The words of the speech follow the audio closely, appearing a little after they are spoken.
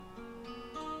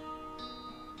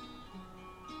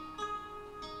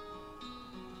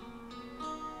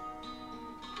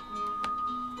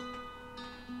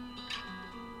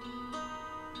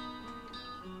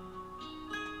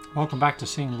Welcome back to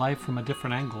Seeing Life from a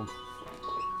Different Angle.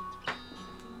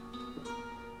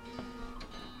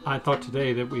 I thought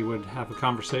today that we would have a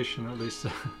conversation, or at least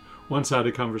a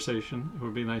one-sided conversation. It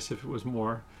would be nice if it was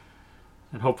more.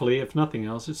 And hopefully, if nothing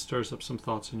else, it stirs up some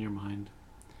thoughts in your mind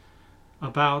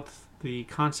about the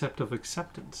concept of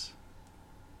acceptance.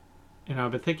 You know,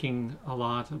 I've been thinking a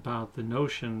lot about the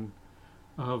notion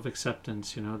of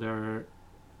acceptance. You know,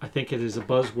 I think it is a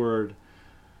buzzword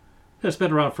that's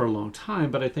been around for a long time,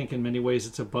 but I think in many ways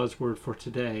it's a buzzword for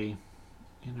today,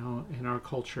 you know, in our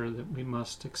culture, that we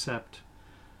must accept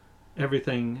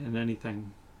everything and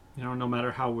anything. You know, no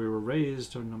matter how we were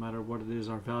raised or no matter what it is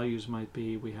our values might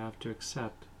be, we have to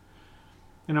accept.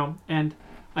 You know, and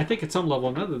I think at some level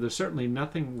or another, there's certainly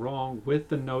nothing wrong with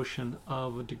the notion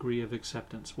of a degree of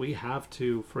acceptance. We have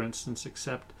to, for instance,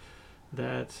 accept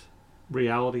that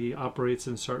reality operates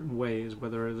in certain ways,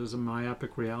 whether it is a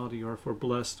myopic reality or, if we're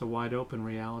blessed, a wide open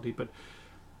reality. But,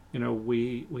 you know,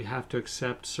 we have to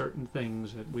accept certain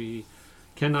things, that we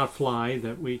cannot fly,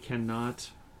 that we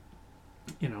cannot,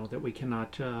 you know, that we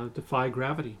cannot defy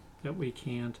gravity, that we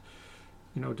can't,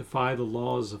 you know, defy the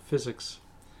laws of physics.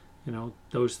 You know,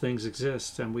 those things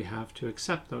exist and we have to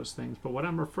accept those things. But what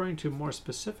I'm referring to more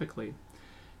specifically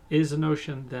is the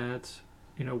notion that,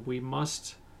 you know, we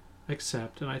must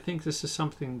accept, and I think this is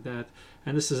something that,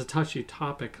 and this is a touchy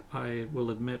topic, I will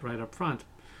admit right up front,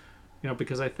 you know,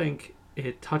 because I think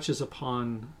it touches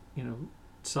upon, you know,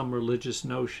 some religious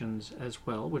notions as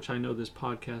well, which I know this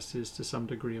podcast is to some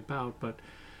degree about. But,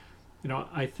 you know,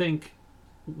 I think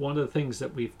one of the things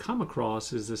that we've come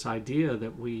across is this idea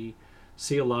that we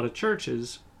see a lot of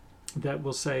churches that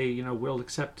will say, you know, we'll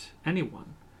accept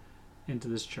anyone into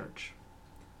this church.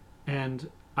 And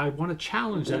I want to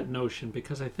challenge that notion,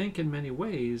 because I think in many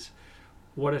ways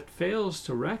what it fails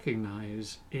to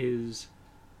recognize is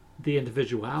the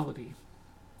individuality.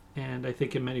 And I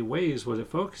think in many ways what it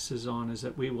focuses on is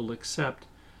that we will accept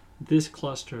this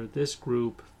cluster, this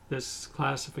group, this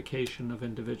classification of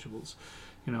individuals.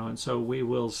 You know, and so we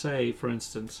will say, for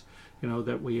instance, you know,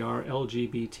 that we are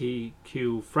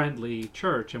LGBTQ friendly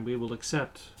church, and we will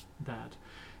accept that.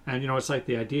 And, you know, it's like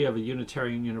the idea of a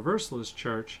Unitarian Universalist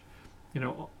church. You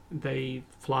know, they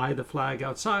fly the flag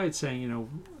outside saying, you know,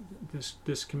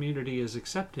 this community is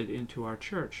accepted into our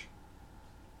church.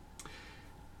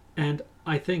 And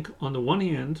I think on the one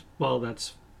hand, well,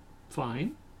 that's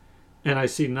fine. And I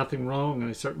see nothing wrong, and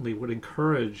I certainly would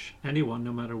encourage anyone,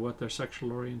 no matter what their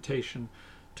sexual orientation,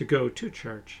 to go to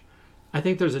church. I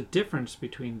think there's a difference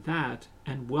between that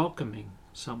and welcoming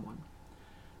someone.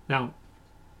 Now,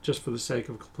 just for the sake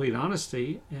of complete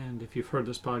honesty, and if you've heard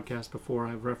this podcast before,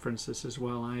 I've referenced this as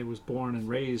well. I was born and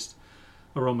raised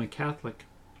a Roman Catholic.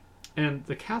 And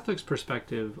the Catholic's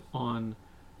perspective on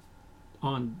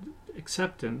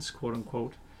acceptance, quote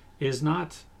unquote, is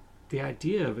not the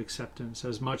idea of acceptance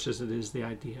as much as it is the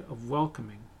idea of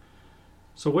welcoming.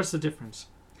 So what's the difference?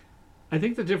 I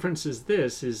think the difference is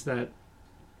this, is that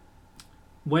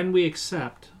when we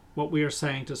accept, what we are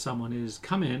saying to someone is,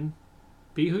 come in,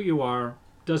 be who you are.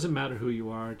 Doesn't matter who you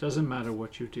are. It doesn't matter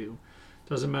what you do.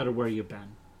 Doesn't matter where you've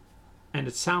been. And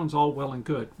it sounds all well and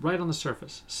good, right on the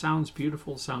surface. Sounds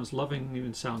beautiful, sounds loving,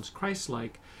 even sounds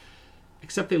Christ-like,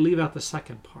 except they leave out the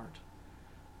second part.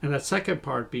 And that second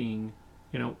part being,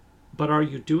 you know, but are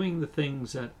you doing the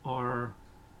things that are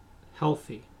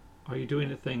healthy? Are you doing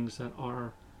the things that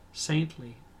are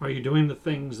saintly? Are you doing the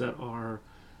things that are,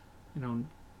 you know,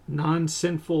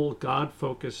 non-sinful,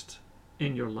 God-focused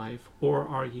in your life? Or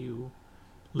are you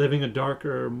living a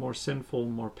darker, more sinful,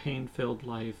 more pain-filled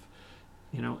life,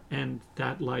 you know, and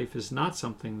that life is not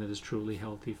something that is truly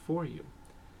healthy for you?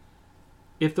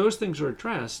 If those things are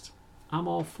addressed, I'm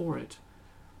all for it.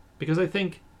 Because I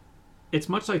think it's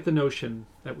much like the notion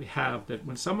that we have that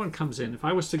when someone comes in, if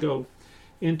I was to go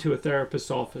into a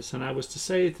therapist's office and I was to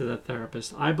say to that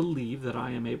therapist, I believe that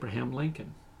I am Abraham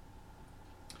Lincoln,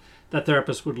 that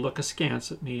therapist would look askance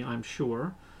at me, I'm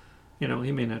sure. You know,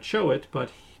 he may not show it,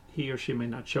 but he or she may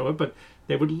not show it, but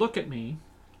they would look at me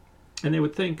and they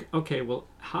would think, okay, well,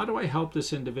 how do I help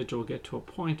this individual get to a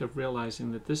point of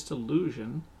realizing that this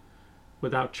delusion,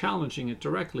 without challenging it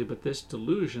directly, but this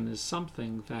delusion is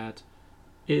something that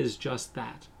is just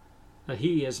that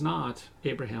he is not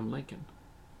Abraham Lincoln.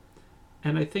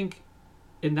 And I think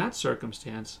in that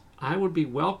circumstance, I would be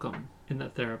welcome in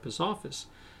that therapist's office.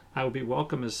 I would be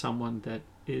welcome as someone that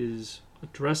is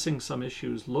addressing some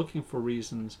issues, looking for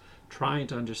reasons, trying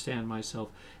to understand myself,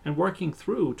 and working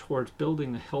through towards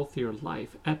building a healthier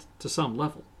life to some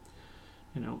level.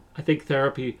 You know, I think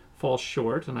therapy falls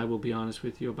short, and I will be honest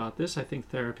with you about this. I think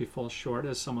therapy falls short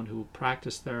as someone who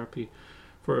practiced therapy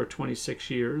for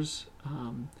 26 years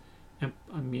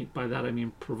and by that I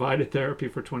mean provided therapy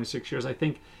for 26 years, I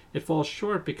think it falls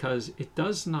short because it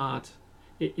does not,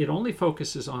 it only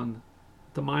focuses on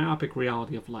the myopic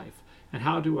reality of life. And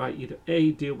how do I either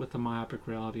A, deal with the myopic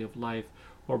reality of life,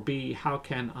 or B, how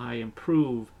can I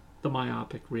improve the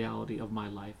myopic reality of my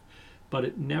life? But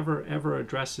it never ever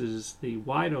addresses the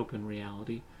wide open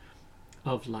reality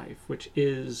of life, which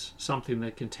is something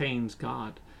that contains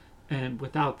God. And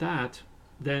without that,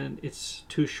 then it's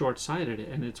too short-sighted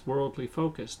and it's worldly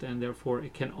focused, and therefore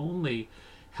it can only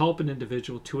help an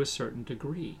individual to a certain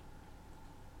degree.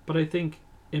 But I think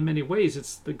in many ways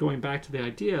it's going back to the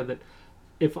idea that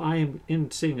if I am in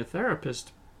seeing a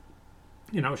therapist,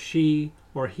 she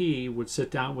or he would sit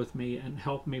down with me and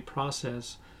help me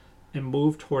process and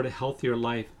move toward a healthier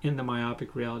life in the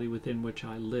myopic reality within which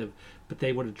I live. But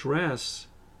they would address,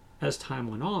 as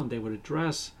time went on, they would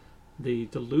address the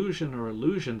delusion or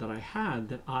illusion that I had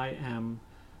that I am,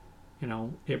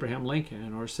 Abraham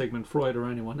Lincoln or Sigmund Freud or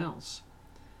anyone else.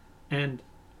 And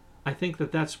I think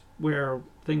that that's where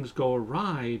things go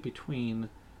awry between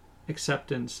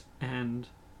acceptance and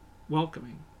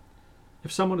welcoming.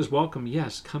 If someone is welcome,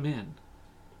 yes, come in.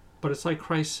 But it's like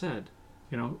Christ said,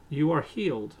 you are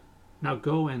healed. Now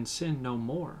go and sin no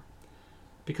more.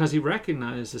 Because he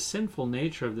recognized the sinful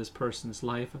nature of this person's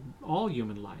life, and all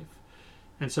human life.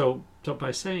 And so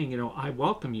by saying, I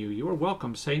welcome you, you are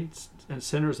welcome, saints and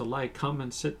sinners alike, come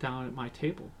and sit down at my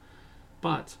table.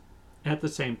 But at the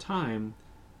same time,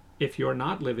 if you're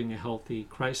not living a healthy,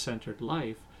 Christ-centered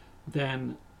life,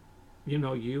 then you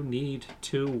need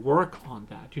to work on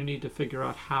that. You need to figure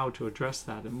out how to address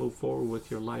that and move forward with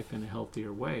your life in a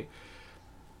healthier way.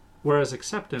 Whereas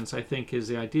acceptance, I think, is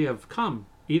the idea of come,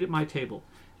 eat at my table.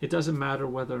 It doesn't matter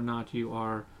whether or not you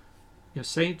are a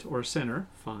saint or a sinner,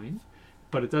 fine.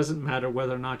 But it doesn't matter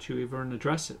whether or not you even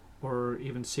address it or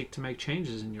even seek to make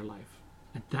changes in your life.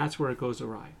 And that's where it goes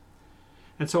awry.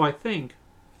 And so I think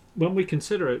when we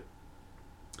consider it,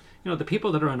 the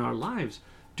people that are in our lives,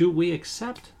 do we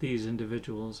accept these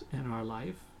individuals in our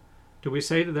life? Do we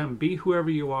say to them, be whoever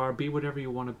you are, be whatever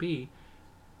you want to be?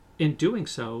 In doing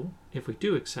so, if we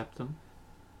do accept them,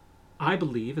 I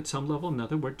believe at some level or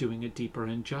another we're doing a deeper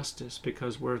injustice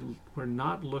because we're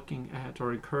not looking at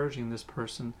or encouraging this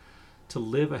person to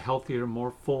live a healthier,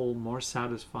 more full, more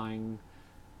satisfying,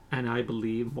 and I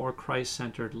believe more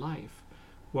Christ-centered life.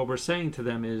 What we're saying to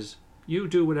them is, you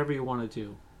do whatever you want to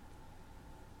do.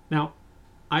 Now,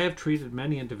 I have treated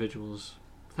many individuals,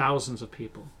 thousands of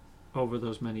people, over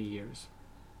those many years.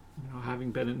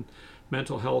 Having been in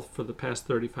mental health for the past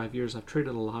 35 years, I've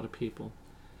treated a lot of people.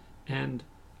 And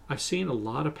I've seen a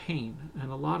lot of pain and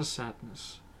a lot of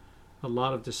sadness, a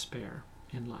lot of despair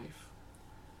in life.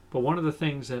 But one of the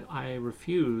things that I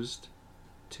refused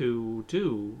to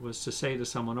do was to say to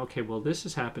someone, okay, well, this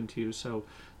has happened to you, so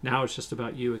now it's just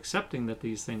about you accepting that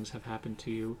these things have happened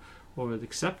to you, or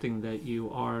accepting that you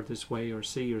are this way or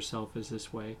see yourself as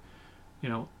this way.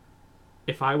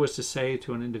 If I was to say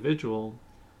to an individual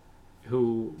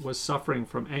who was suffering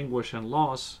from anguish and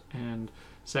loss and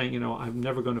saying, I'm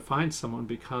never going to find someone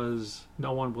because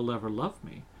no one will ever love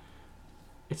me.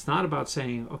 It's not about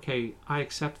saying, okay, I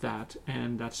accept that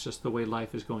and that's just the way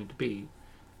life is going to be.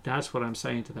 That's what I'm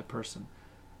saying to that person.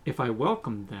 If I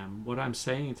welcome them, what I'm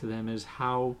saying to them is,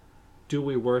 how do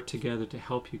we work together to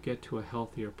help you get to a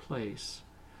healthier place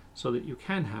so that you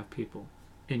can have people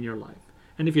in your life?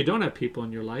 And if you don't have people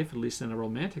in your life, at least in a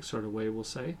romantic sort of way, we'll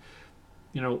say,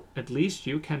 at least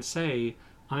you can say,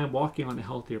 I am walking on a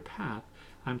healthier path.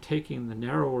 I'm taking the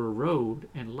narrower road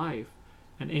in life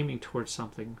and aiming towards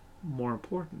something more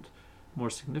important, more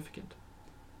significant.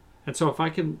 And so if I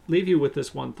can leave you with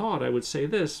this one thought, I would say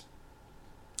this: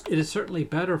 it is certainly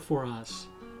better for us,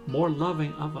 more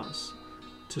loving of us,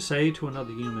 to say to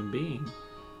another human being,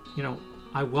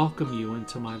 I welcome you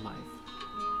into my life.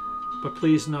 But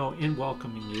please know, in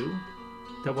welcoming you,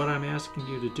 that what I'm asking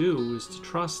you to do is to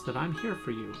trust that I'm here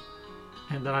for you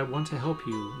and that I want to help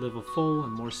you live a full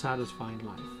and more satisfying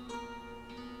life.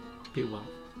 Be well.